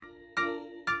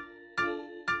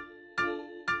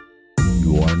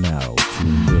are now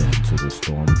tuned in to the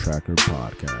Storm Tracker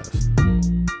podcast.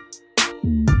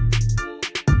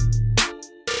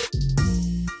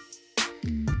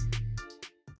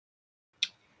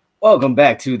 Welcome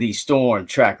back to the Storm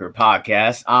Tracker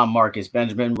podcast. I'm Marcus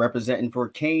Benjamin, representing for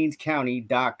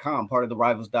CanesCounty.com, part of the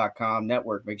Rivals.com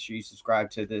network. Make sure you subscribe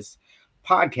to this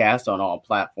podcast on all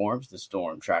platforms, the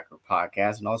Storm Tracker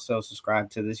podcast, and also subscribe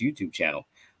to this YouTube channel,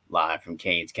 live from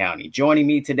Canes County. Joining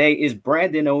me today is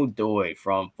Brandon Odoi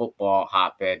from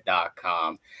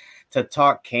FootballHotbed.com to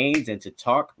talk Canes and to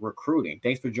talk recruiting.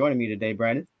 Thanks for joining me today,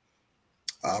 Brandon.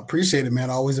 I appreciate it, man.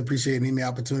 I always appreciate any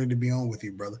opportunity to be on with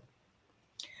you, brother.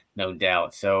 No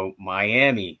doubt. So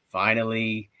Miami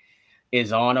finally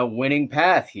is on a winning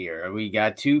path here. We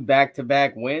got two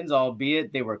back-to-back wins,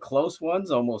 albeit they were close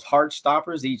ones, almost heart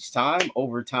stoppers each time,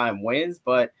 overtime wins,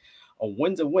 but a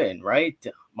win's a win, right?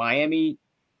 Miami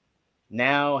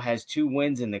now has 2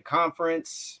 wins in the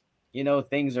conference. You know,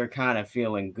 things are kind of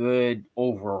feeling good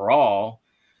overall.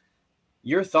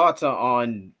 Your thoughts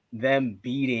on them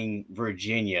beating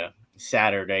Virginia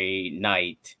Saturday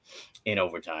night in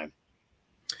overtime?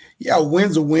 Yeah, a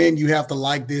win's a win. You have to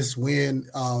like this win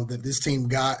that this team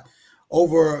got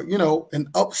over, an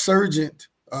upsurgent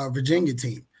Virginia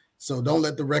team. So don't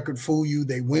let the record fool you.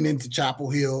 They went into Chapel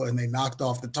Hill and they knocked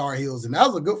off the Tar Heels, and that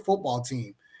was a good football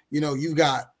team. You've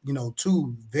got,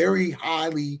 2 very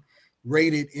highly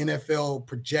rated NFL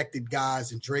projected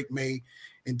guys in Drake May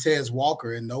and Tez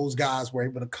Walker, and those guys were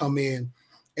able to come in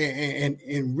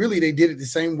and really they did it the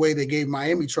same way they gave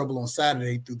Miami trouble on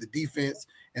Saturday through the defense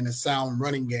and a sound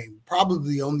running game.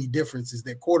 Probably the only difference is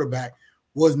that quarterback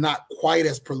was not quite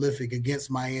as prolific against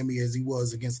Miami as he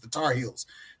was against the Tar Heels.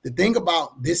 The thing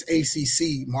about this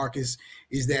ACC, Marcus,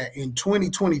 is that in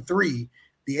 2023,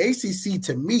 the ACC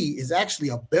to me is actually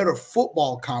a better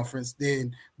football conference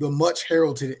than the much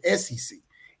heralded SEC.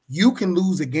 You can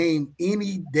lose a game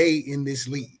any day in this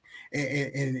league,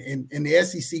 and the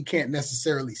SEC can't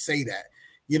necessarily say that.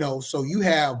 So you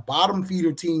have bottom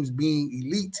feeder teams being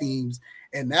elite teams.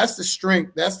 And that's the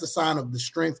strength. That's the sign of the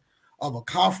strength of a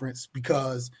conference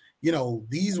because,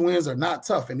 these wins are not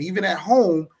tough. And even at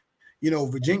home,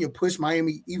 Virginia pushed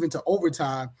Miami even to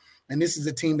overtime. And this is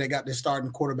a team that got their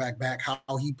starting quarterback back,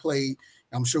 how he played.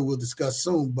 I'm sure we'll discuss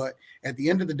soon. But at the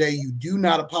end of the day, you do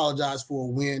not apologize for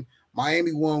a win.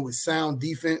 Miami won with sound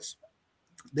defense.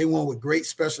 They won with great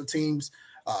special teams.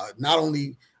 Not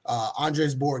only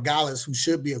Andres Borregales, who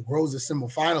should be a Groza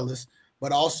semifinalist,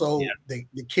 but also the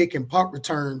kick and punt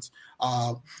returns,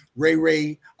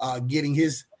 Ray getting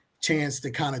his chance to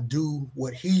kind of do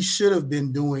what he should have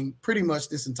been doing pretty much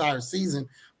this entire season,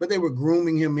 but they were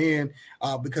grooming him in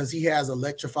because he has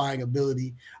electrifying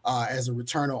ability as a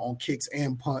returner on kicks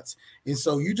and punts. And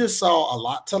so you just saw a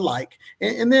lot to like.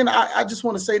 And then I just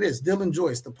want to say this, Dylan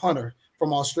Joyce, the punter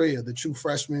from Australia, the true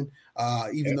freshman,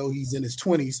 even though he's in his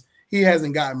 20s, he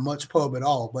hasn't gotten much pub at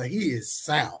all, but he is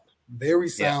sound. Very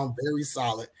sound, very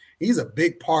solid. He's a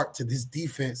big part to this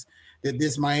defense that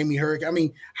this Miami Hurricane. I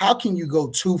mean, how can you go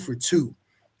 2 for 2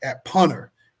 at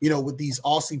punter, with these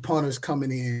Aussie punters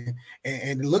coming in?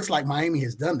 And it looks like Miami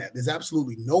has done that. There's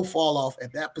absolutely no fall off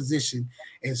at that position.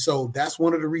 And so that's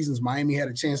one of the reasons Miami had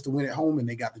a chance to win at home and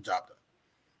they got the job done.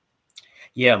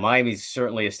 Yeah, Miami's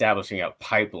certainly establishing a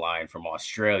pipeline from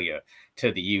Australia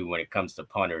to the U when it comes to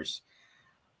punters.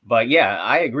 But yeah,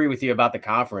 I agree with you about the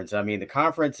conference. I mean, the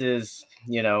conference is,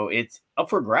 it's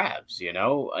up for grabs.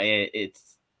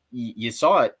 It's you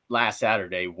saw it last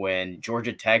Saturday when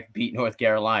Georgia Tech beat North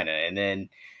Carolina, and then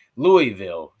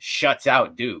Louisville shuts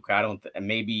out Duke.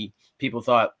 Maybe people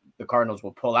thought the Cardinals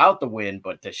will pull out the win,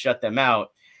 but to shut them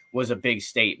out was a big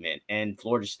statement. And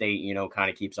Florida State, kind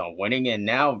of keeps on winning, and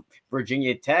now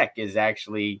Virginia Tech is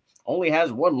actually only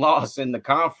has 1 loss in the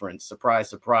conference. Surprise,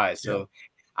 surprise. So.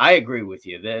 I agree with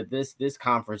you. This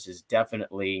conference is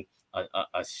definitely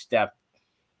a step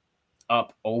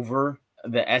up over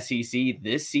the SEC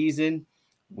this season.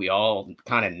 We all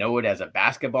kind of know it as a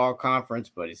basketball conference,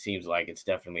 but it seems like it's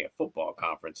definitely a football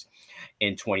conference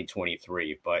in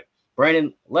 2023. But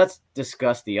Brandon, let's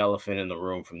discuss the elephant in the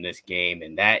room from this game,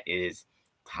 and that is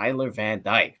Tyler Van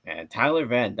Dyke. Man, Tyler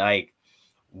Van Dyke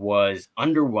was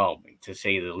underwhelming, to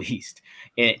say the least,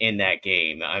 in that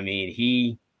game. I mean,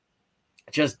 he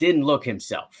just didn't look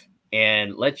himself.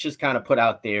 And let's just kind of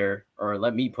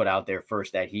let me put out there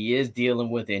first that he is dealing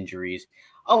with injuries.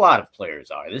 A lot of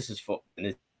players are. This is football,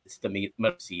 and it's the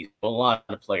middle season. A lot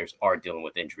of players are dealing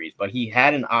with injuries, but he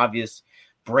had an obvious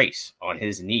brace on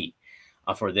his knee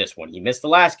for this one. He missed the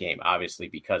last game, obviously,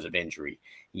 because of injury.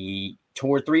 He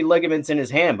tore 3 ligaments in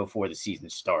his hand before the season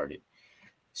started.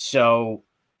 So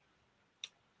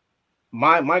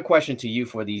My question to you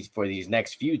for these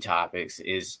next few topics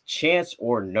is chance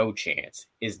or no chance.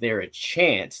 Is there a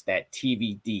chance that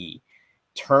TVD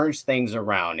turns things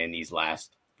around in these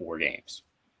last 4 games?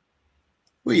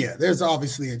 Well, yeah, there's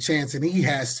obviously a chance, and he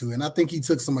has to. And I think he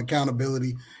took some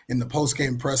accountability in the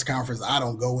post-game press conference. I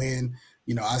don't go in.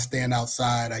 I stand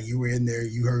outside. You were in there.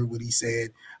 You heard what he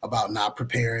said about not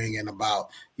preparing and about,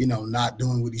 not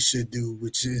doing what he should do,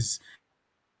 which is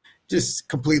just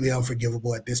completely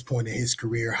unforgivable at this point in his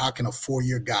career. How can a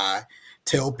 4-year guy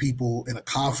tell people in a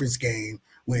conference game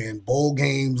when bowl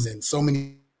games and so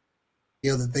many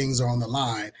other things are on the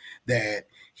line that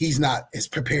he's not as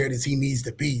prepared as he needs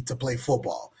to be to play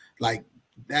football? Like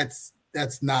that's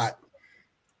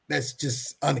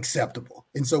just unacceptable.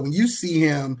 And so when you see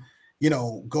him,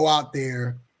 go out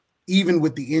there, even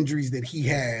with the injuries that he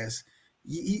has,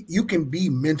 you can be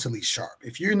mentally sharp.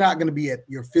 If you're not going to be at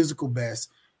your physical best,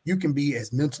 you can be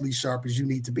as mentally sharp as you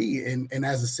need to be. And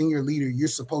as a senior leader, you're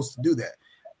supposed to do that.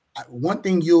 One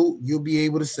thing you'll be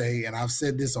able to say, and I've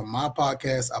said this on my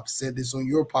podcast, I've said this on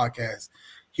your podcast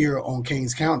here on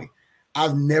Kings County,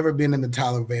 I've never been in the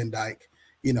Tyler Van Dyke,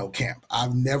 camp.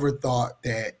 I've never thought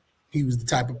that he was the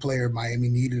type of player Miami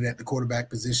needed at the quarterback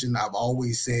position. I've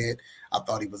always said I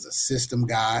thought he was a system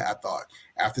guy. I thought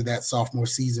after that sophomore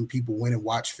season, people went and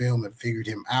watched film and figured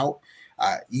him out.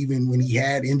 Even when he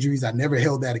had injuries, I never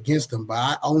held that against him, but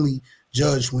I only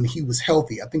judged when he was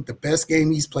healthy. I think the best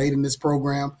game he's played in this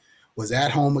program was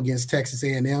at home against Texas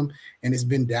A&M, and it's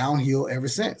been downhill ever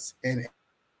since. And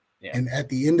at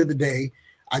the end of the day,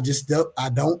 I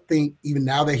don't think, even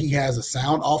now that he has a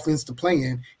sound offense to play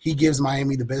in, he gives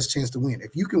Miami the best chance to win.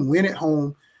 If you can win at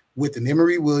home with an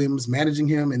Emory Williams managing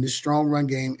him in this strong run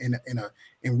game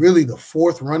and really the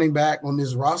fourth running back on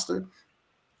this roster,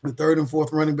 the third and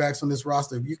fourth running backs on this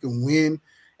roster, if you can win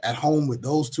at home with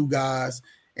those two guys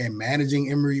and managing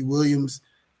Emory Williams,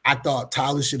 I thought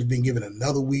Tyler should have been given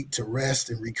another week to rest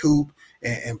and recoup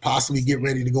and possibly get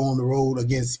ready to go on the road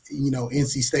against,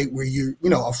 NC State, where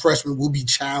a freshman will be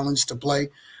challenged to play.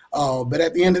 But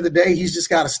at the end of the day, he's just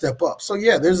got to step up. So,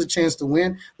 yeah, there's a chance to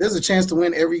win. There's a chance to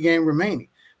win every game remaining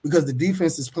because the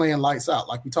defense is playing lights out,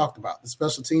 like we talked about. The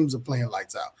special teams are playing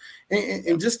lights out.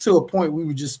 And just to a point we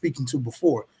were just speaking to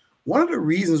before, one of the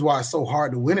reasons why it's so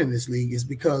hard to win in this league is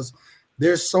because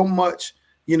there's so much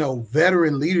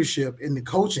veteran leadership in the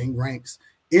coaching ranks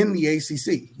in the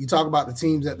ACC. You talk about the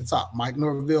teams at the top. Mike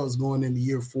Norvell is going into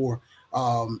year 4,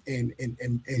 and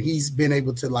he's been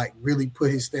able to really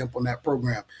put his stamp on that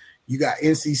program. You got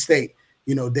NC State.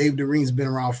 Dave Doreen's been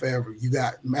around forever. You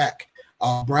got Mac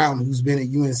Brown, who's been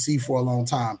at UNC for a long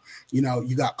time.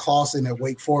 You got Clausen at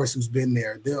Wake Forest, who's been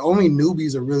there. The only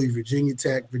newbies are really Virginia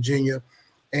Tech, Virginia,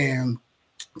 and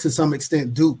to some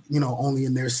extent Duke. Only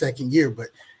in their second year, but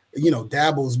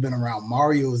Dabo's been around.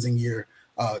 Mario is in year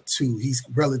 2. He's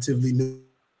relatively new,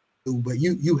 but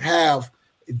you have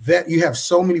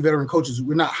so many veteran coaches.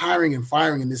 We're not hiring and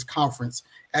firing in this conference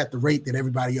at the rate that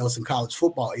everybody else in college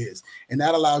football is, and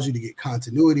that allows you to get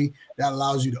continuity. That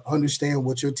allows you to understand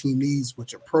what your team needs,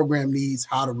 what your program needs,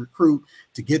 how to recruit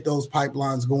to get those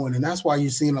pipelines going, and that's why you're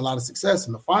seeing a lot of success.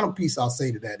 And the final piece I'll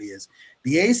say to that is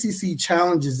the ACC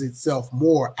challenges itself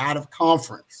more out of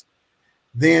conference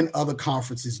than other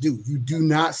conferences do. You do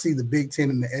not see the Big Ten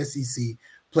and the SEC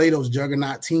play those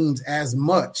juggernaut teams as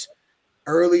much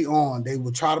early on. They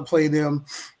will try to play them,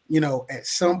 at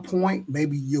some point.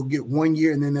 Maybe you'll get 1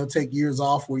 year and then they'll take years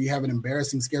off where you have an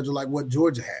embarrassing schedule like what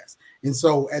Georgia has. And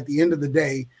so at the end of the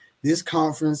day, this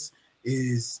conference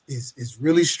is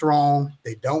really strong.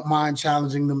 They don't mind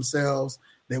challenging themselves.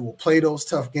 They will play those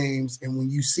tough games. And when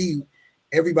you see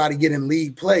everybody get in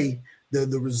league play, the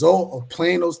result of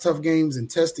playing those tough games and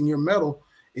testing your mettle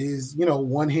is,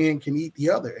 one hand can eat the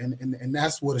other. And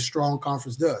that's what a strong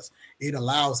conference does. It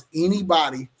allows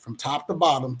anybody from top to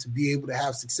bottom to be able to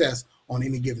have success on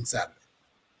any given Saturday.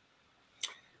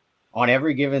 On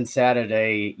every given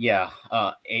Saturday,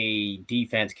 a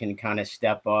defense can kind of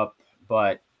step up,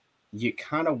 but you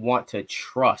kind of want to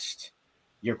trust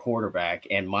your quarterback.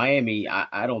 And Miami,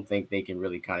 I don't think they can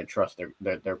really kind of trust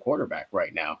their quarterback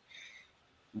right now.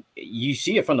 You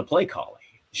see it from the play calling.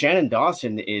 Shannon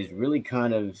Dawson is really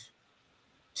kind of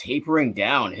tapering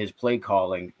down his play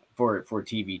calling for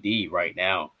TVD right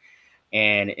now.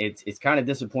 And it's kind of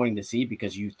disappointing to see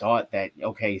because you thought that,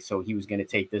 okay, so he was going to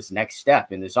take this next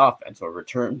step in this offense or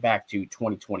return back to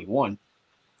 2021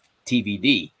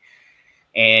 TVD.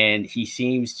 And he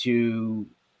seems to,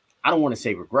 I don't want to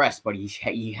say regress, but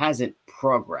he hasn't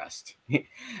progressed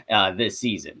this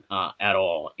season at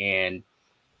all. And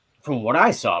from what I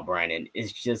saw, Brandon,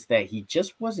 is just that he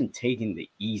just wasn't taking the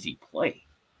easy play.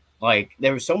 Like,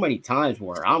 there were so many times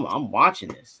where I'm watching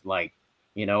this, like,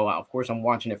 of course I'm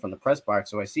watching it from the press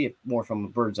box, so I see it more from a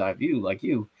bird's eye view, like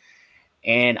you,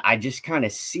 and I just kind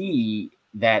of see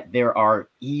that there are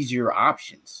easier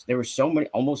options. There were so many,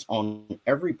 almost on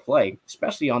every play,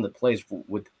 especially on the plays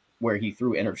with where he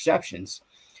threw interceptions.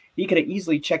 He could have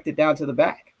easily checked it down to the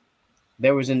back.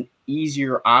 There was an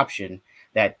easier option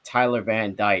that Tyler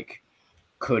Van Dyke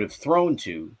could have thrown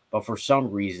to, but for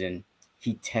some reason,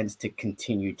 he tends to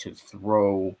continue to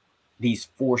throw these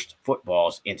forced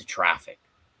footballs into traffic.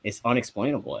 It's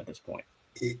unexplainable at this point.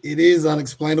 It is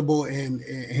unexplainable. And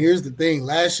here's the thing.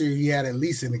 Last year, he had at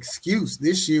least an excuse.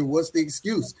 This year, what's the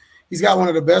excuse? He's got one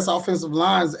of the best offensive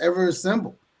lines ever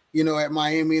assembled, at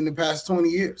Miami in the past 20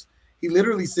 years. He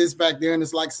literally sits back there and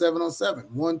it's like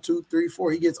 7-on-7. 1, 2, 3,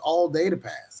 4. He gets all day to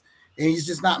pass. And he's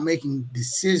just not making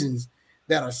decisions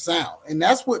that are sound. And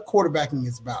that's what quarterbacking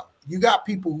is about. You got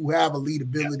people who have elite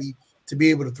ability to be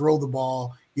able to throw the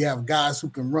ball. You have guys who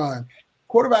can run.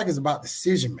 Quarterback is about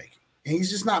decision making. And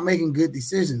he's just not making good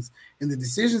decisions. And the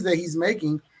decisions that he's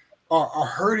making are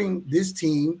hurting this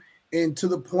team, and to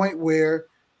the point where,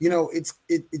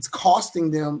 it's costing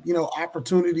them,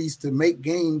 opportunities to make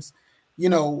games,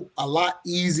 a lot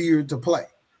easier to play.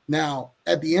 Now,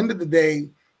 at the end of the day,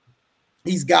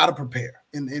 he's got to prepare.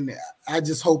 And I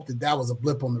just hope that was a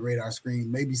blip on the radar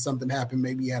screen. Maybe something happened.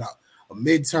 Maybe he had a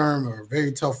midterm or a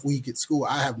very tough week at school.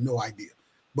 I have no idea.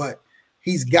 But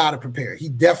he's got to prepare. He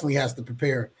definitely has to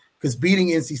prepare, because beating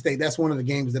NC State, that's one of the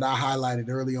games that I highlighted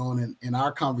early on in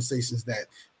our conversations, that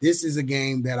this is a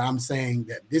game that I'm saying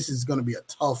that this is going to be a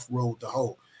tough road to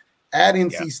hoe. At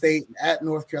NC State, at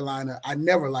North Carolina, I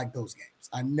never liked those games.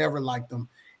 I never liked them.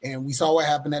 And we saw what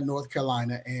happened at North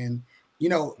Carolina. And,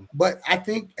 but I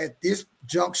think at this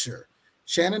juncture,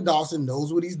 Shannon Dawson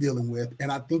knows what he's dealing with.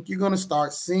 And I think you're going to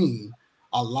start seeing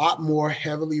a lot more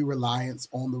heavily reliance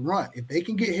on the run. If they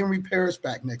can get Henry Parrish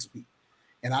back next week,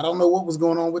 and I don't know what was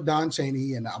going on with Don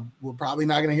Chaney, and we're probably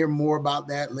not going to hear more about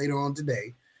that later on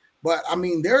today. But, I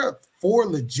mean, there are 4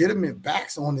 legitimate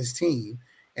backs on this team,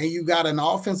 and you got an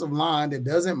offensive line that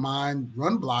doesn't mind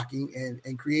run blocking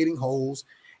and creating holes,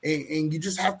 and you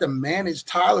just have to manage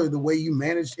Tyler the way you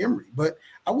managed Emory. But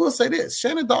I will say this,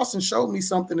 Shannon Dawson showed me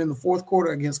something in the fourth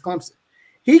quarter against Clemson.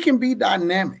 He can be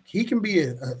dynamic. He can be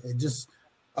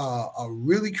a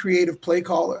really creative play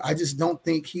caller. I just don't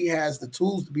think he has the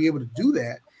tools to be able to do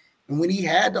that. And when he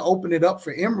had to open it up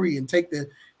for Emory and take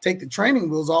the training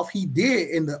wheels off, he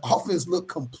did, and the offense looked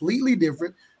completely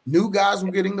different. New guys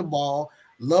were getting the ball.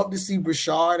 Love to see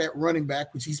Brashard at running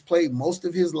back, which he's played most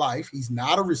of his life. He's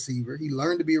not a receiver. He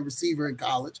learned to be a receiver in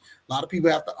college. A lot of people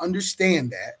have to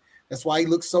understand that. That's why he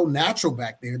looks so natural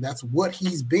back there. That's what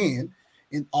he's been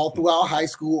all throughout high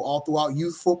school, all throughout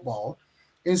youth football.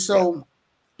 And so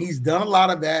he's done a lot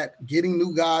of that, getting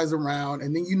new guys around.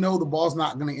 And then the ball's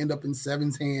not going to end up in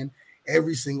Seven's hand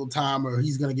every single time, or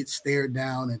he's going to get stared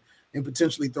down and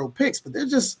potentially throw picks. But they're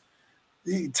just –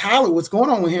 Tyler, what's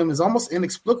going on with him is almost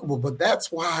inexplicable. But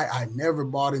that's why I never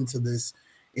bought into this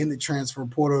in the transfer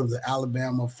portal of the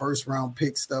Alabama first-round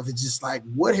pick stuff. It's just like,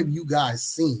 what have you guys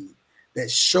seen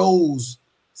that shows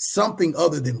something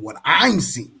other than what I'm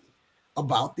seeing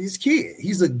about this kid?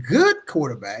 He's a good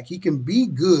quarterback. He can be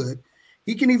good.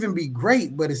 He can even be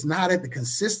great, but it's not at the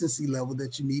consistency level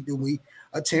that you need to win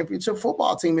a championship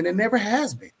football team, and it never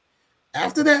has been.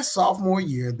 After that sophomore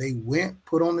year, they went,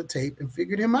 put on the tape, and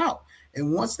figured him out.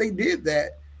 And once they did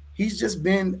that, he's just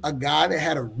been a guy that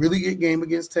had a really good game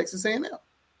against Texas A&M.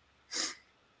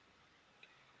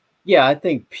 Yeah, I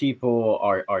think people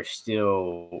are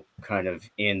still kind of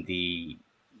in the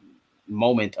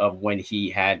moment of when he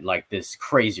had like this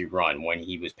crazy run, when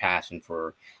he was passing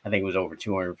for, I think it was over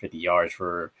 250 yards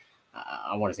for,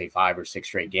 I want to say 5 or 6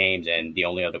 straight games. And the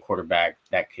only other quarterback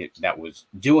that was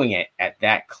doing it at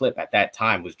that clip at that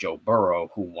time was Joe Burrow,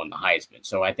 who won the Heisman.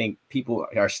 So I think people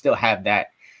still have that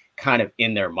kind of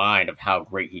in their mind of how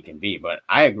great he can be. But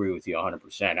I agree with you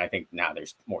 100%. I think now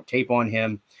there's more tape on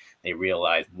him. They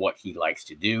realize what he likes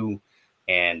to do,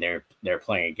 and they're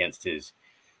playing against his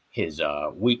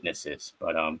weaknesses.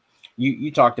 But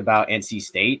you talked about NC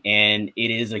State, and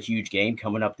it is a huge game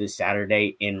coming up this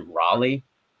Saturday in Raleigh.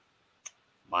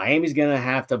 Miami's going to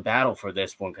have to battle for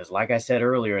this one because, like I said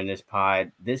earlier in this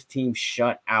pod, this team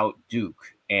shut out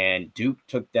Duke, and Duke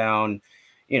took down,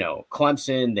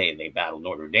 Clemson. They battled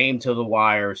Notre Dame to the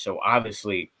wire. So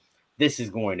obviously this is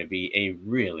going to be a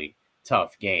really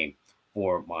tough game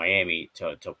for Miami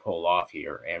to pull off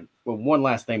here. And one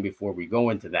last thing before we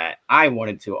go into that, I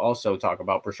wanted to also talk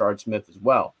about Brashard Smith as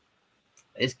well.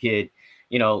 This kid,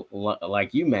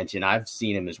 like you mentioned, I've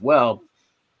seen him as well.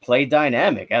 play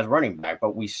dynamic as running back.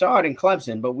 But we saw it in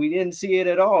Clemson, but we didn't see it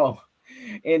at all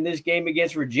in this game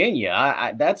against Virginia.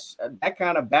 That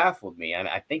kind of baffled me.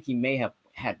 I think he may have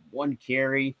had one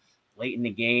carry late in the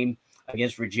game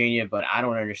against Virginia, but I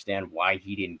don't understand why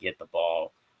he didn't get the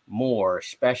ball more,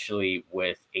 especially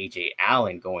with A.J.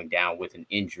 Allen going down with an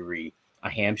injury, a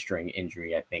hamstring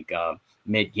injury, I think,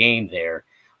 mid-game there.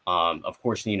 Of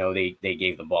course, they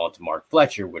gave the ball to Mark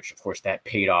Fletcher, which, of course, that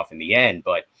paid off in the end.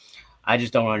 But I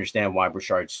just don't understand why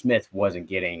Brashard Smith wasn't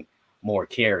getting more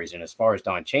carries. And as far as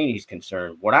Don Chaney's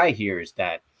concerned, what I hear is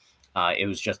that it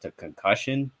was just a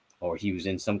concussion, or he was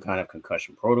in some kind of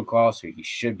concussion protocol, so he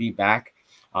should be back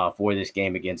for this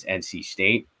game against NC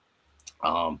State.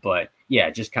 But yeah,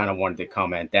 just kind of wanted to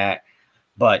comment that.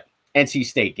 But NC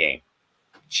State game,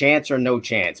 chance or no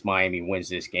chance, Miami wins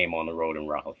this game on the road in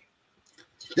Raleigh?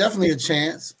 Definitely a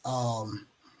chance. I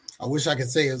wish I could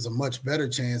say it was a much better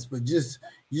chance, but you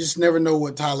just never know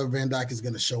what Tyler Van Dyke is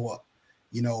going to show up.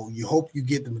 You hope you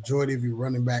get the majority of your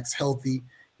running backs healthy.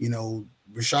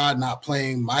 Rashad not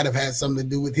playing might have had something to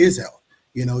do with his health.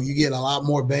 You get a lot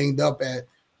more banged up at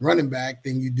running back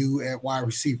than you do at wide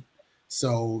receiver.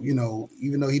 So,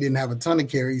 even though he didn't have a ton of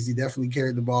carries, he definitely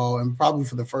carried the ball, and probably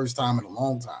for the first time in a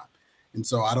long time. And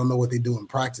so I don't know what they do in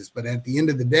practice. But at the end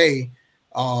of the day,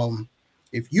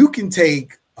 if you can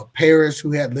take a Parrish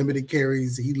who had limited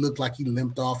carries, he looked like he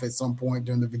limped off at some point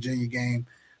during the Virginia game.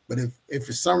 But if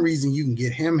for some reason you can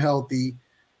get him healthy,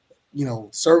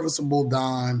 serviceable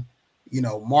Don,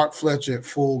 Mark Fletcher at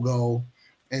full go,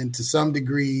 and to some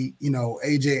degree,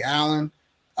 A.J. Allen,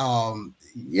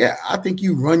 I think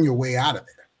you run your way out of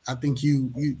there. I think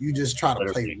you just try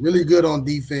to play really good on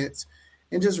defense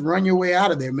and just run your way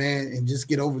out of there, man, and just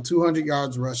get over 200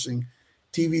 yards rushing.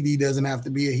 TVD doesn't have to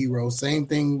be a hero. Same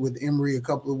thing with Emory a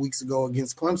couple of weeks ago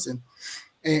against Clemson,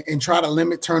 and try to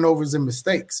limit turnovers and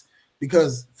mistakes,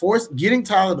 because getting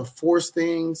Tyler to force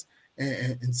things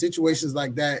and situations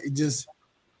like that,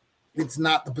 it's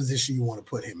not the position you want to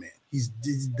put him in. He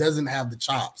doesn't have the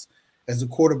chops as a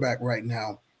quarterback right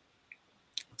now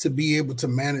to be able to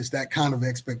manage that kind of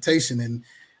expectation. And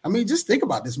I mean, just think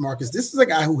about this, Marcus. This is a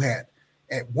guy who had,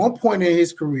 at one point in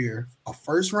his career, a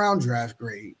first-round draft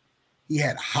grade. He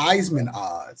had Heisman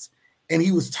odds, and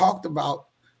he was talked about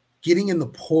getting in the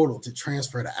portal to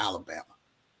transfer to Alabama.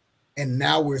 And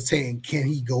now we're saying, can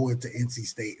he go into NC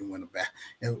State and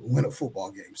win a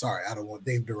football game? Sorry, I don't want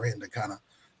Dave Duran to kind of,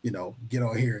 get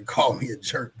on here and call me a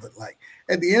jerk. But,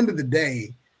 at the end of the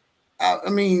day, I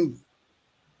mean,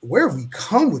 where have we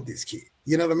come with this kid?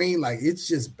 You know what I mean? It's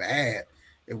just bad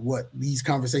at what these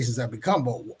conversations have become.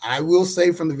 But I will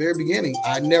say from the very beginning,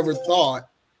 I never thought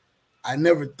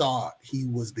he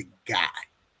was the guy.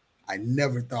 I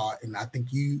never thought, and I think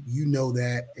you know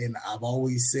that, and I've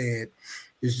always said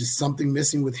there's just something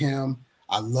missing with him.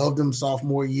 I loved him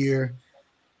sophomore year.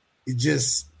 He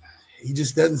just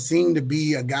doesn't seem to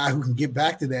be a guy who can get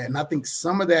back to that. And I think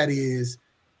some of that is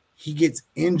he gets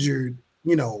injured,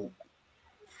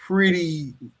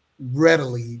 pretty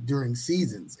readily during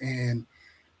seasons. And,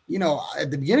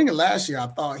 at the beginning of last year, I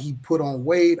thought he put on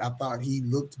weight. I thought he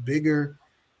looked bigger.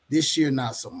 This year,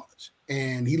 not so much.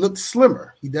 And he looked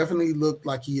slimmer. He definitely looked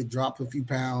like he had dropped a few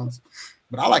pounds.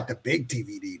 But I like the big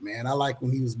TVD, man. I like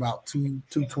when he was about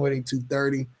 220,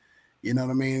 230. You know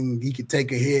what I mean? He could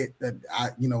take a hit that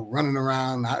running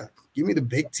around. Give me the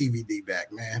big TVD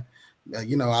back, man.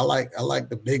 I like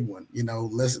the big one.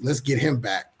 Let's get him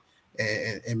back,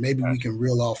 and maybe we can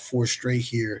reel off 4 straight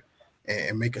here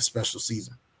and make a special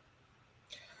season.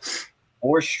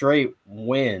 4 straight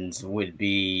wins would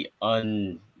be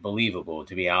unbelievable,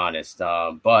 to be honest.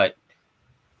 But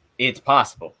it's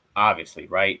possible, obviously,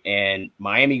 right? And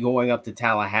Miami going up to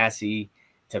Tallahassee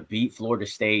to beat Florida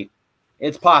State,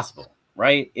 it's possible,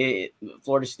 right?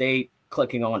 Florida State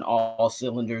clicking on all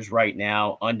cylinders right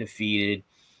now, undefeated,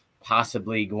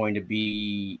 possibly going to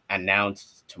be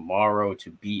announced tomorrow to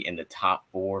be in the top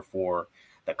 4 for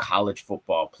the college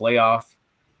football playoff.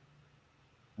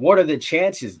 What are the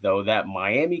chances, though, that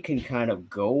Miami can kind of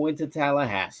go into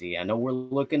Tallahassee? I know we're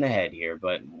looking ahead here,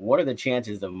 but what are the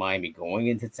chances of Miami going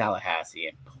into Tallahassee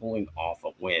and pulling off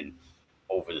a win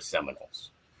over the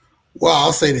Seminoles? Well,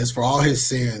 I'll say this. For all his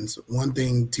sins, one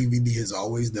thing TVD has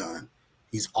always done,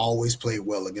 he's always played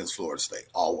well against Florida State,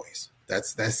 always. That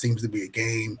seems to be a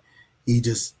game he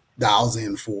just dials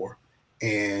in for.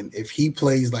 And if he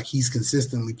plays like he's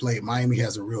consistently played, Miami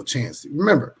has a real chance.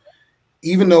 Remember,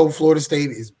 even though Florida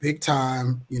State is big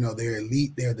time, they're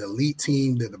elite, they're the elite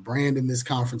team, they're the brand in this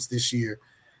conference this year.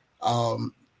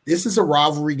 This is a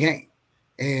rivalry game,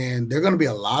 and there are going to be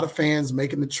a lot of fans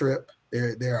making the trip.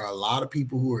 There are a lot of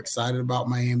people who are excited about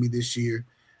Miami this year.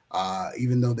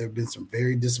 Even though there have been some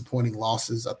very disappointing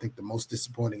losses. I think the most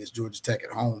disappointing is Georgia Tech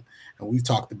at home, and we've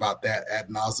talked about that ad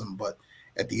nauseum. But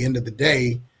at the end of the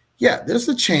day, yeah, there's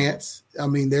a chance. I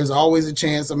mean, there's always a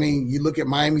chance. I mean, you look at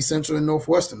Miami Central and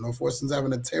Northwestern. Northwestern's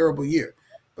having a terrible year,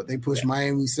 but they push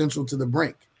Miami Central to the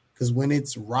brink because when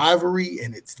it's rivalry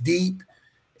and it's deep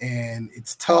and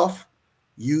it's tough,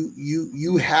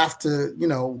 you have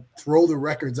to, throw the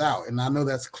records out. And I know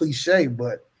that's cliche,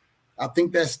 but I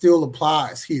think that still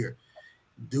applies here.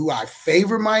 Do I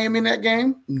favor Miami in that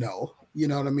game? No. You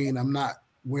know what I mean? I'm not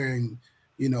wearing,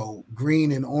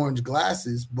 green and orange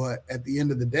glasses, but at the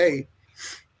end of the day,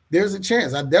 there's a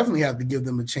chance. I definitely have to give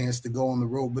them a chance to go on the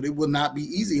road, but it will not be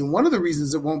easy. And one of the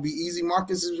reasons it won't be easy,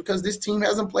 Marcus, is because this team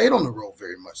hasn't played on the road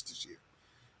very much this year.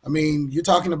 I mean, you're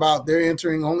talking about they're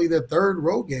entering only their third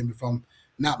road game, if I'm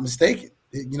not mistaken.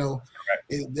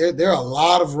 There are a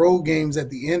lot of road games at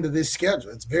the end of this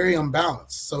schedule. It's very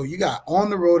unbalanced. So you got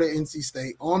on the road at NC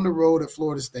State, on the road at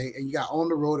Florida State, and you got on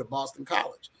the road at Boston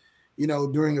College,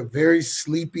 during a very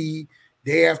sleepy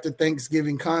day after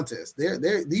Thanksgiving contest.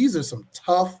 These are some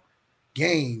tough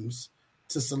games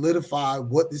to solidify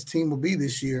what this team will be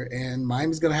this year. And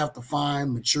Miami's going to have to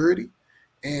find maturity,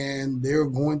 and they're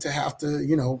going to have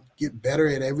to, get better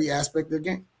at every aspect of the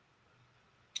game.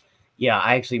 Yeah,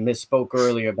 I actually misspoke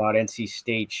earlier about NC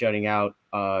State shutting out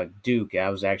Duke. That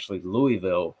was actually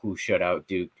Louisville who shut out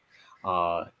Duke.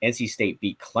 NC State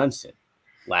beat Clemson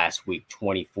last week,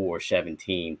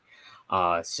 24-17.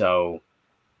 So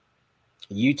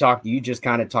you just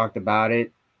kind of talked about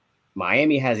it.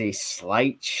 Miami has a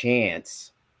slight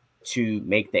chance to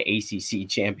make the ACC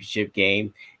championship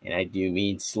game, and I do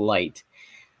mean slight.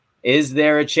 Is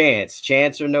there a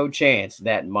chance or no chance,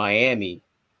 that Miami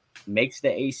makes the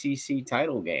ACC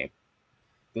title game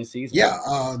this season?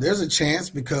 Yeah, there's a chance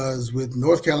because with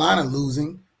North Carolina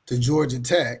losing to Georgia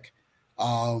Tech,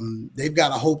 they've got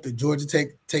to hope that Georgia Tech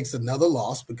takes another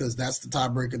loss because that's the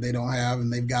tiebreaker they don't have,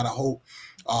 and they've got to hope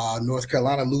North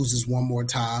Carolina loses one more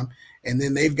time, and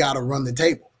then they've got to run the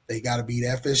table. They got to beat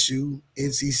FSU,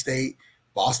 NC State,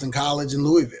 Boston College, and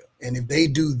Louisville. And if they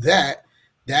do that,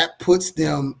 that puts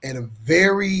them at a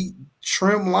very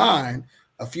trim line.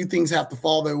 A few things have to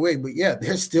fall their way, but yeah,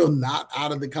 they're still not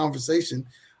out of the conversation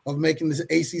of making this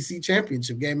ACC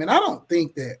championship game. And I don't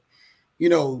think that,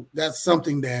 that's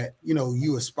something that,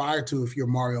 you aspire to if you're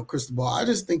Mario Cristobal. I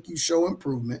just think you show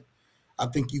improvement. I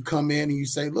think you come in and you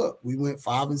say, look, we went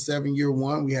 5-7 year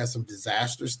one. We had some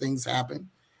disastrous things happen.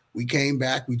 We came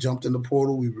back, we jumped in the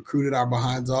portal, we recruited our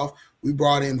behinds off. We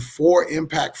brought in 4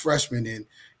 impact freshmen in,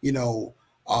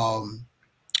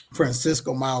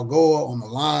 Francisco Malgoa on the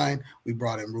line. We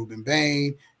brought in Ruben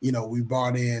Bain. We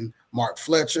brought in Mark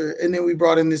Fletcher. And then we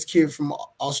brought in this kid from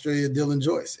Australia, Dylan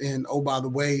Joyce. And, oh, by the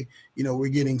way, we're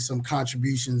getting some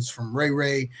contributions from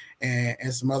Ray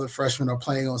and some other freshmen are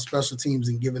playing on special teams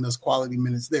and giving us quality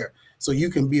minutes there. So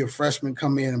you can be a freshman,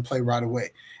 come in and play right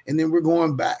away. And then we're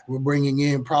going back. We're bringing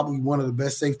in probably one of the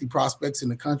best safety prospects in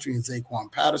the country in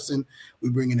Zaquan Patterson.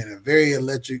 We're bringing in a very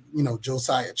electric,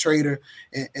 Josiah Trader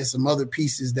and some other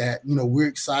pieces that, we're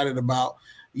excited about,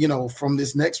 from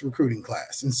this next recruiting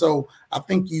class. And so I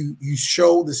think you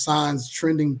show the signs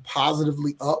trending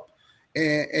positively up.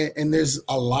 And there's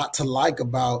a lot to like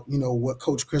about, what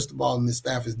Coach Cristobal and his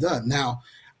staff has done. Now,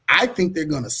 I think they're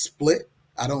going to split.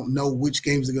 I don't know which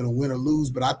games they're going to win or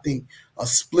lose, but I think a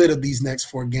split of these next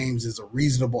 4 games is a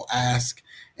reasonable ask,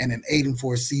 and an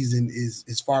 8-4 season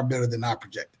is far better than I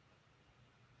projected.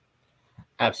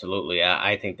 Absolutely.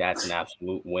 I think that's an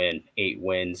absolute win. 8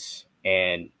 wins,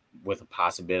 and with a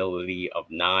possibility of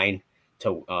 9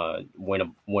 to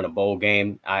win a bowl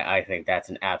game. I think that's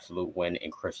an absolute win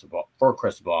for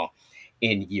Cristobal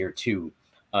in year 2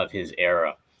 of his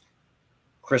era.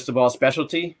 Cristobal's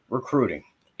specialty, recruiting,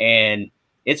 and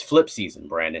it's flip season,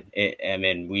 Brandon.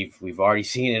 We've already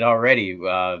seen it already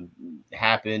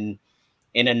happen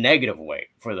in a negative way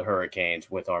for the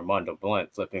Hurricanes with Armando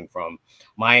Blunt flipping from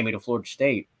Miami to Florida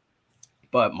State.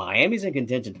 But Miami's in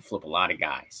contention to flip a lot of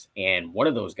guys, and one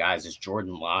of those guys is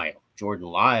Jordan Lyle. Jordan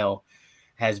Lyle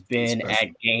has been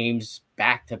at games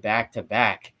back to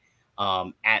back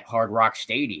at Hard Rock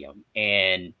Stadium,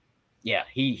 and yeah,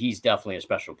 he's definitely a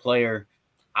special player.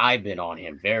 I've been on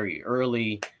him very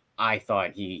early. I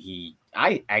thought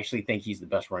I actually think he's the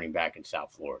best running back in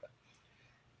South Florida.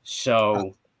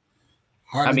 So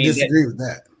hard to disagree with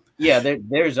that. Yeah,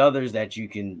 there's others that you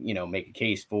can, make a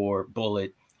case for.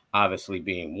 Bullet obviously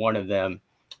being one of them,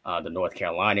 the North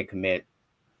Carolina commit.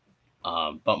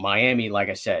 But Miami, like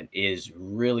I said, is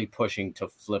really pushing to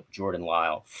flip Jordan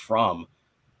Lyle from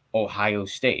Ohio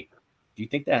State. Do you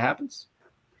think that happens?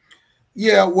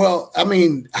 Yeah, well, I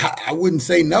mean, I wouldn't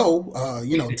say no.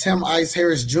 Tim Ice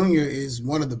Harris Jr. is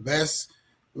one of the best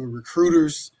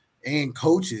recruiters and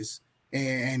coaches,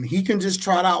 and he can just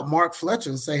trot out Mark Fletcher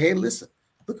and say, "Hey, listen,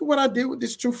 look at what I did with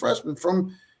this true freshman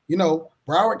from,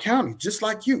 Broward County, just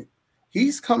like you.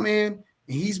 He's come in and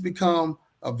he's become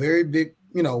a very big,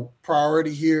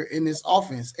 priority here in this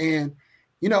offense. And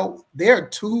there are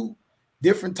two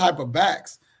different type of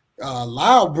backs.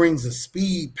 Lyle brings a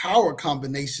speed power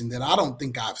combination that I don't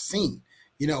think I've seen.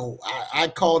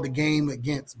 I called the game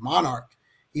against Monarch.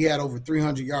 He had over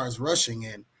 300 yards rushing,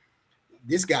 and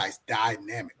this guy's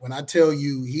dynamic. When I tell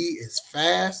you he is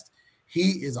fast,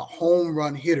 he is a home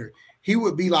run hitter. He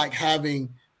would be like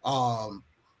having,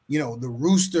 the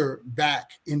rooster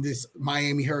back in this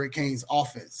Miami Hurricanes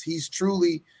offense. He's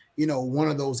truly, one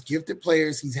of those gifted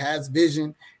players. He has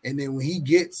vision, and then when he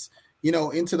gets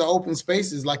into the open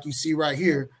spaces like you see right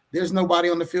here, there's nobody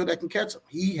on the field that can catch him.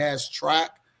 He has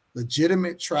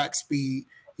legitimate track speed.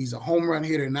 He's a home run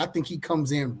hitter, and I think he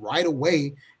comes in right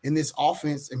away in this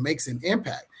offense and makes an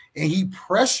impact. And he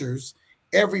pressures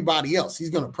everybody else. He's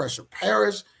going to pressure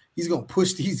Parrish. He's going to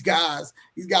push these guys.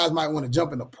 These guys might want to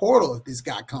jump in the portal if this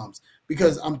guy comes,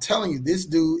 because I'm telling you, this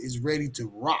dude is ready to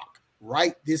rock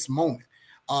right this moment.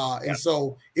 And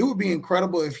so it would be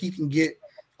incredible if he can get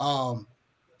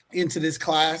into this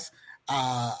class.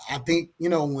 I think,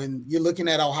 when you're looking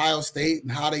at Ohio State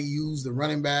and how they use the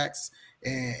running backs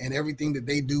and everything that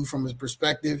they do from his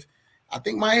perspective, I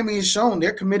think Miami has shown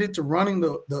they're committed to running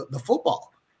the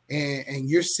football. And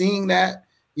you're seeing that,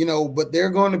 but there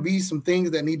are going to be some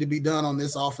things that need to be done on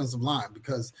this offensive line,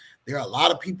 because there are a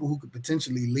lot of people who could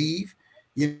potentially leave,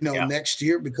 next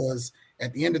year, because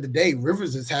at the end of the day,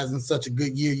 Rivers is having such a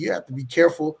good year. You have to be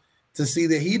careful to see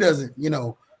that he doesn't,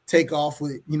 take off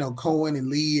with, Cohen and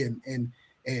Lee and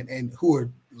who are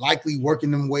likely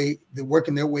working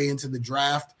their way into the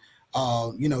draft.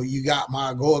 You got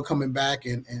Magoa coming back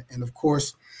and of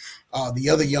course the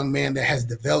other young man that has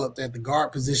developed at the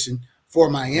guard position for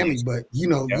Miami. But you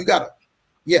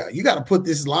gotta put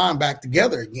this line back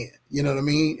together again. You know what I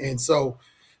mean? And so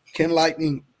can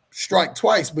lightning strike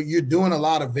twice, but you're doing a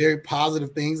lot of very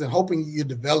positive things and hoping you're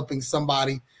developing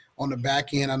somebody on the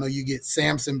back end. I know you get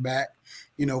Samson back,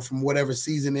 from whatever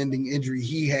season-ending injury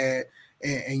he had,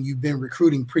 and you've been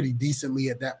recruiting pretty decently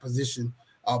at that position.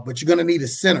 But you're going to need a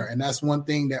center, and that's one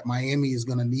thing that Miami is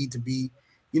going to need to be,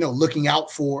 looking out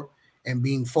for and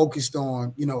being focused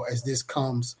on, as this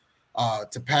comes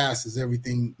to pass, as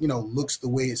everything, looks the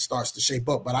way it starts to shape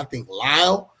up. But I think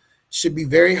Lyle should be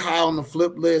very high on the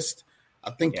flip list.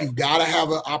 I think you've got to have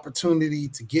an opportunity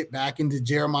to get back into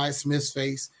Jeremiah Smith's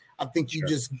face. I think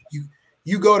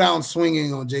you go down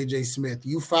swinging on J.J. Smith.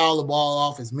 You foul the ball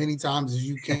off as many times as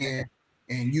you can,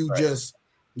 and you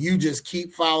just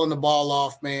keep fouling the ball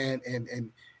off, man,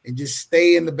 and just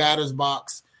stay in the batter's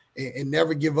box and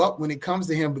never give up when it comes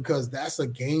to him, because that's a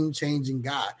game-changing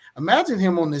guy. Imagine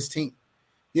him on this team.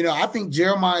 I think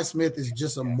Jeremiah Smith is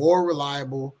just a more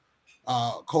reliable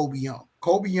Kobe Young.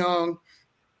 Kobe Young,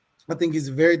 I think he's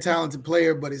a very talented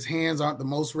player, but his hands aren't the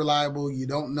most reliable. You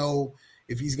don't know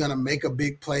if he's going to make a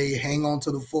big play, hang on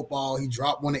to the football. He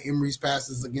dropped one of Emery's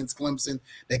passes against Clemson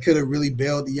that could have really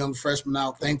bailed the young freshman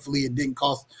out. Thankfully, it didn't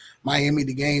cost Miami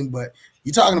the game. But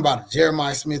you're talking about a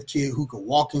Jeremiah Smith kid who could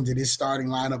walk into this starting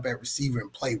lineup at receiver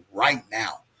and play right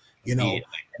now, and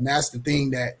that's the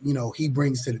thing that, he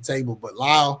brings to the table. But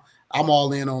Lyle, I'm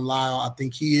all in on Lyle. I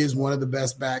think he is one of the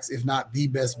best backs, if not the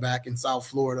best back in South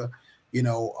Florida,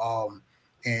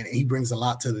 and he brings a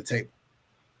lot to the table.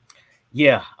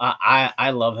 Yeah, I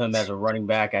love him as a running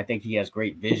back. I think he has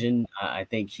great vision. I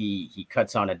think he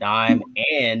cuts on a dime,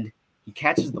 and he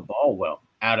catches the ball well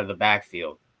out of the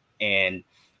backfield. And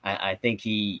I think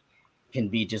he can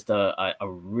be just a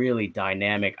really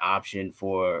dynamic option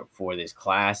for this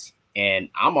class. And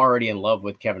I'm already in love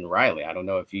with Kevin Riley. I don't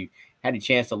know if you had a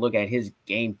chance to look at his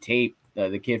game tape,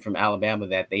 the kid from Alabama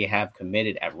that they have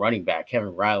committed at running back.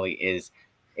 Kevin Riley is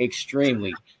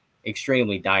extremely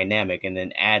dynamic, and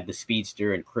then add the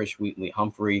speedster and Chris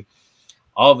Wheatley-Humphrey.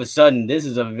 All of a sudden, this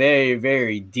is a very,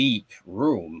 very deep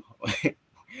room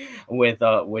with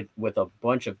a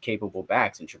bunch of capable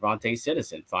backs. And Trevante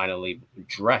Citizen finally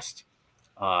dressed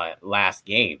last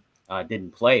game.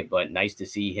 Didn't play, but nice to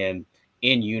see him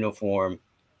in uniform.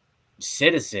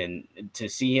 Citizen, to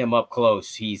see him up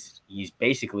close, he's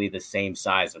basically the same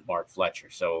size as Mark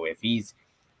Fletcher. So if he's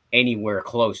anywhere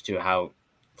close to how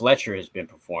Fletcher has been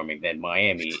performing, then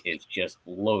Miami is just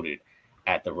loaded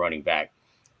at the running back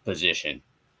position.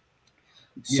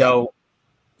 So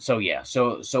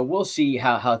we'll see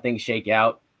how things shake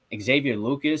out. Xavier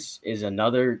Lucas is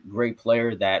another great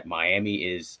player that Miami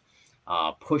is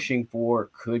pushing for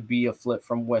could be a flip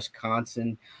from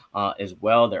Wisconsin as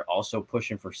well. They're also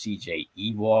pushing for CJ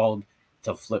Ewald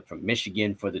to flip from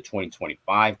Michigan for the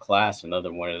 2025 class,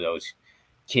 another one of those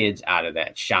kids out of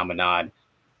that Chaminade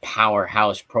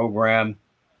powerhouse program.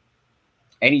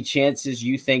 Any chances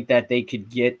you think that they could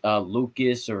get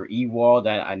Lucas or Ewald?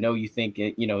 I know you think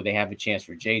they have a chance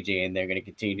for JJ, and they're going to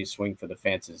continue to swing for the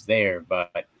fences there. But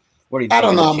what do you think? I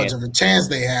don't know how much of a chance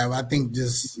they have. I think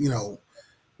just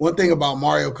one thing about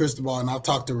Mario Cristobal, and I've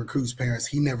talked to recruits' parents,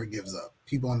 he never gives up.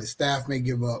 People on his staff may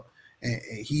give up, and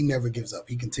he never gives up.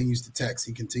 He continues to text.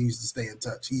 He continues to stay in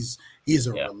touch. He's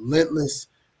a relentless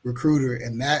recruiter,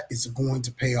 and that is going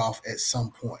to pay off at some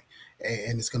point.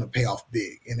 And it's going to pay off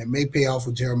big. And it may pay off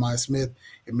with Jeremiah Smith.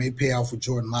 It may pay off with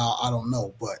Jordan Lyle. I don't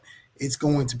know, but it's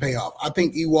going to pay off. I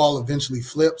think Ewald eventually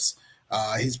flips.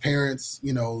 His parents,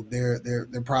 they're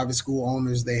private school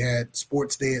owners. They had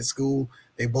sports day at school.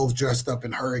 They both dressed up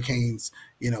in Hurricanes,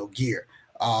 gear.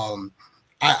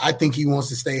 I think he wants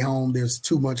to stay home. There's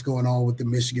too much going on with the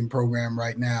Michigan program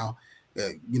right now.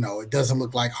 It doesn't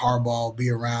look like Harbaugh will be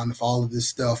around if all of this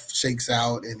stuff shakes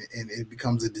out and it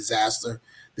becomes a disaster.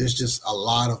 There's just a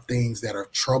lot of things that are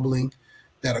troubling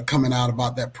that are coming out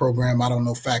about that program. I don't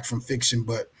know fact from fiction,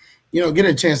 but, getting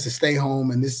a chance to stay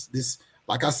home. And this,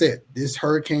 like I said, this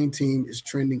Hurricane team is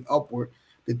trending upward.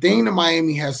 The thing that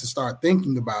Miami has to start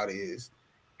thinking about is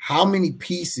how many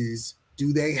pieces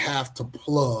do they have to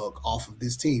plug off of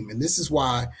this team? And this is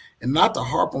why, and not to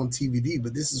harp on TVD,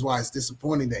 but this is why it's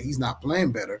disappointing that he's not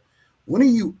playing better. When are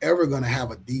you ever going to have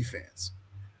a defense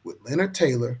with Leonard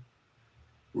Taylor,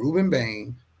 Ruben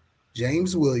Bain,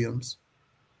 James Williams,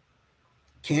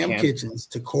 Cam Kitchens,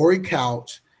 Corey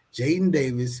Couch, Jaden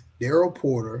Davis, Daryl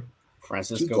Porter,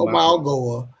 Francisco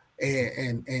Malgoa,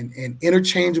 and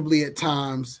interchangeably at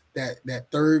times that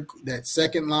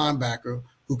second linebacker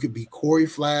who could be Corey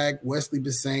Flagg, Wesley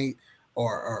Bissaint,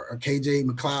 or KJ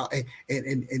McLeod,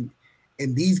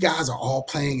 and these guys are all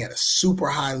playing at a super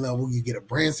high level. You get a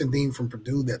Branson Dean from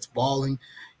Purdue that's balling,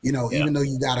 even though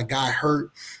you got a guy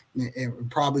hurt and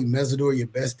probably Mesidor, your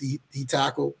best D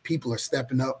tackle, people are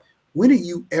stepping up. When are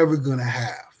you ever going to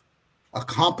have a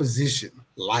composition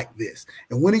like this?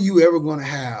 And when are you ever going to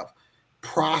have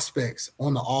prospects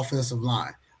on the offensive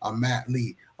line, a Matt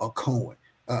Lee, a Cohen,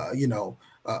 a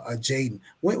Jaden?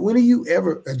 When are you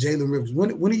ever, a Jalen Rivers? When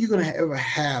are you going to ever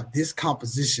have this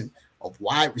composition of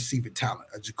wide receiver talent,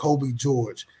 a Jacoby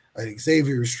George, a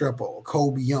Xavier Restrepo, a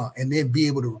Kobe Young, and then be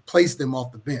able to replace them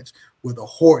off the bench with a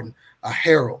Horton, a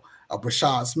Harrell, a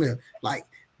Brashad Smith? Like,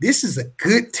 this is a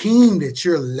good team that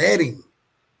you're letting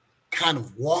kind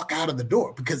of walk out of the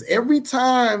door, because every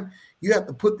time you have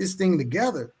to put this thing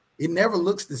together, it never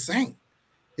looks the same.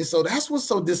 And so that's what's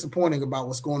so disappointing about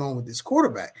what's going on with this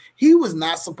quarterback. He was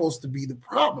not supposed to be the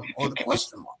problem or the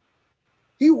question mark.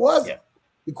 He wasn't. Yeah.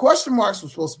 The question marks were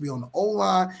supposed to be on the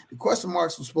O-line. The question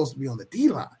marks were supposed to be on the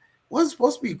D-line. It wasn't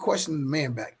supposed to be questioning the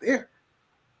man back there.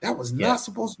 That was not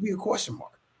supposed to be a question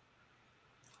mark.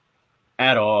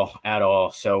 At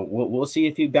all. So we'll see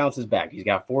if he bounces back. He's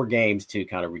got 4 games to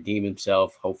kind of redeem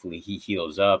himself. Hopefully he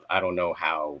heals up. I don't know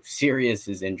how serious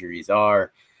his injuries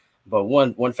are, but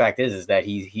one fact is that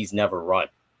he's never run.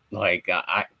 Like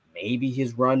maybe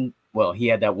his run. Well, he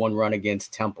had that one run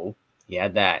against Temple. He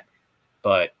had that,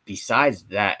 but besides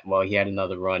that, well, he had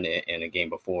another run in a game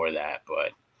before that.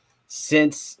 But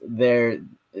since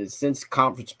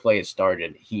conference play has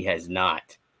started, he has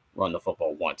not run the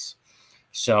football once.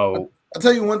 So I'll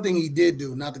tell you one thing he did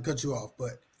do, not to cut you off,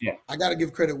 but yeah, I got to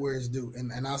give credit where it's due.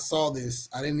 And I saw this.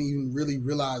 I didn't even really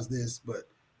realize this, but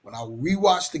when I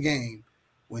rewatched the game,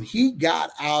 when he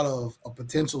got out of a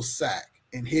potential sack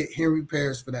and hit Henry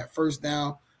Parrish for that first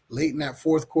down late in that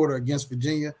fourth quarter against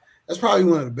Virginia, that's probably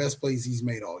one of the best plays he's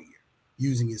made all year,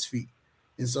 using his feet.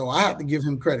 And so I have to give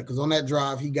him credit, because on that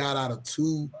drive, he got out of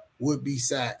 2 would-be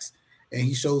sacks, and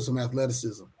he showed some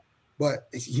athleticism. But,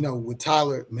 with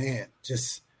Tyler, man,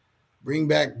 just bring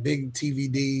back big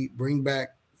TVD, bring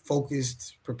back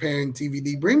focused, preparing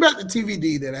TVD, bring back the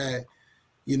TVD that had,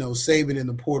 Saban in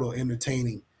the portal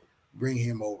entertaining, bring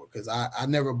him over. Because I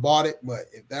never bought it, but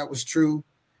if that was true,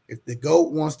 if the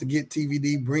GOAT wants to get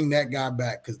TVD, bring that guy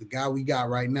back, because the guy we got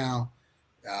right now,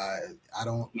 I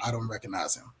don't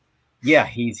recognize him. Yeah,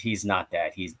 he's not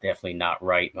that. He's definitely not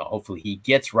right. But hopefully he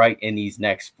gets right in these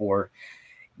next 4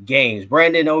 games.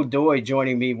 Brandon Odoi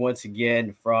joining me once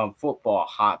again from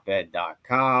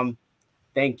footballhotbed.com.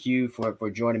 Thank you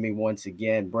for joining me once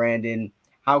again, Brandon.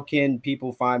 How can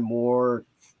people find more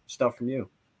stuff from you?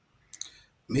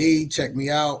 Check me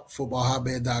out,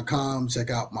 footballhotbed.com. Check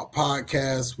out my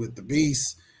podcast with the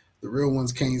Beast, the Real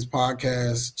Ones Canes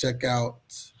podcast. Check out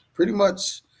pretty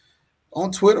much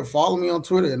on Twitter. Follow me on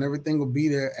Twitter, and everything will be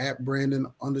there at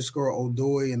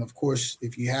Brandon_Odoi. And of course,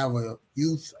 if you have a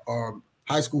youth or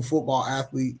high school football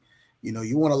athlete,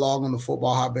 you want to log on to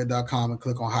footballhotbed.com and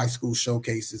click on high school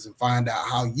showcases and find out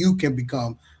how you can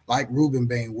become like Ruben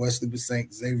Bain, Wesley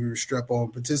Bassink, Xavier Restrepo,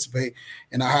 and participate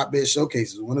in our hotbed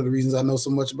showcases. One of the reasons I know so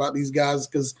much about these guys is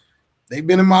because they've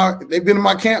been in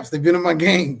my camps, they've been in my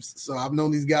games. So I've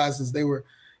known these guys since they were,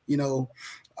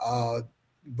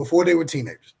 before they were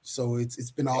teenagers. So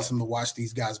it's been awesome to watch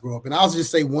these guys grow up. And I'll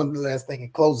just say one last thing in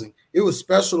closing. It was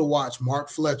special to watch Mark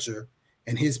Fletcher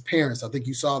and his parents. I think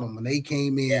you saw them when they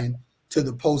came in to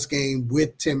the post game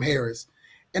with Tim Harris.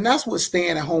 And that's what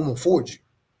staying at home affords you.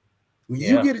 When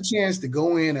you get a chance to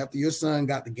go in after your son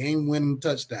got the game-winning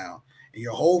touchdown and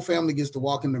your whole family gets to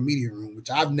walk in the media room, which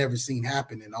I've never seen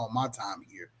happen in all my time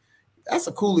here, that's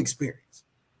a cool experience.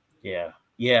 Yeah,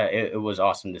 it was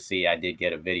awesome to see. I did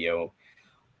get a video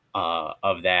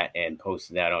of that and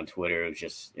posted that on Twitter.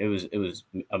 It was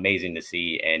amazing to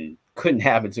see, and couldn't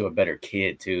happen to a better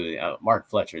kid too. Mark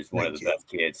Fletcher is one of the best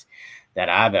kids that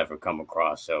I've ever come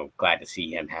across. So glad to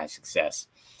see him have success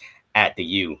at the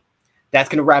U. That's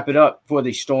going to wrap it up for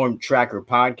the Storm Tracker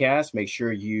podcast. Make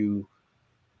sure you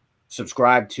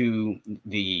subscribe to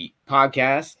the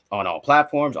podcast on all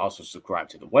platforms. Also subscribe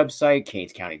to the website,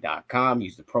 canescounty.com.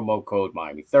 Use the promo code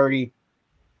Miami30.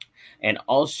 And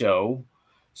also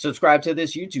subscribe to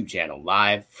this YouTube channel,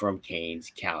 live from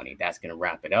Canes County. That's going to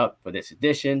wrap it up for this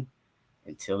edition.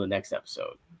 Until the next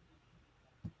episode.